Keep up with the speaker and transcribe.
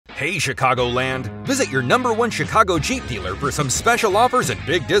Hey Chicagoland! Visit your #1 Chicago Jeep dealer for some special offers and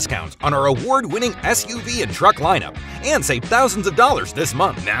big discounts on our award-winning SUV and truck lineup, and save thousands of dollars this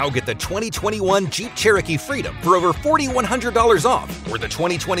month. Now get the 2021 Jeep Cherokee Freedom for over $4,100 off, or the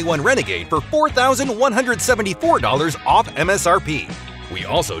 2021 Renegade for $4,174 off MSRP. We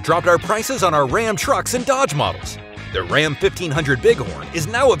also dropped our prices on our Ram trucks and Dodge models. The Ram 1500 Bighorn is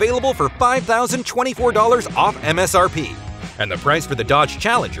now available for $5,024 off MSRP. And the price for the Dodge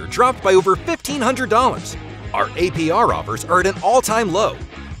Challenger dropped by over $1,500. Our APR offers are at an all-time low.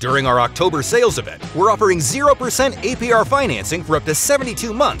 During our October sales event, we're offering 0% APR financing for up to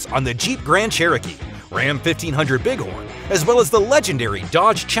 72 months on the Jeep Grand Cherokee, Ram 1500 Bighorn, as well as the legendary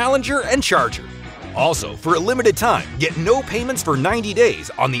Dodge Challenger and Charger. Also, for a limited time, get no payments for 90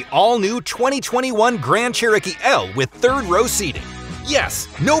 days on the all-new 2021 Grand Cherokee L with third-row seating. Yes,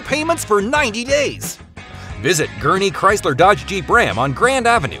 no payments for 90 days! Visit Gurnee Chrysler Dodge Jeep Ram on Grand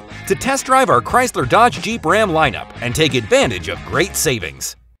Avenue to test drive our Chrysler Dodge Jeep Ram lineup and take advantage of great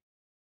savings.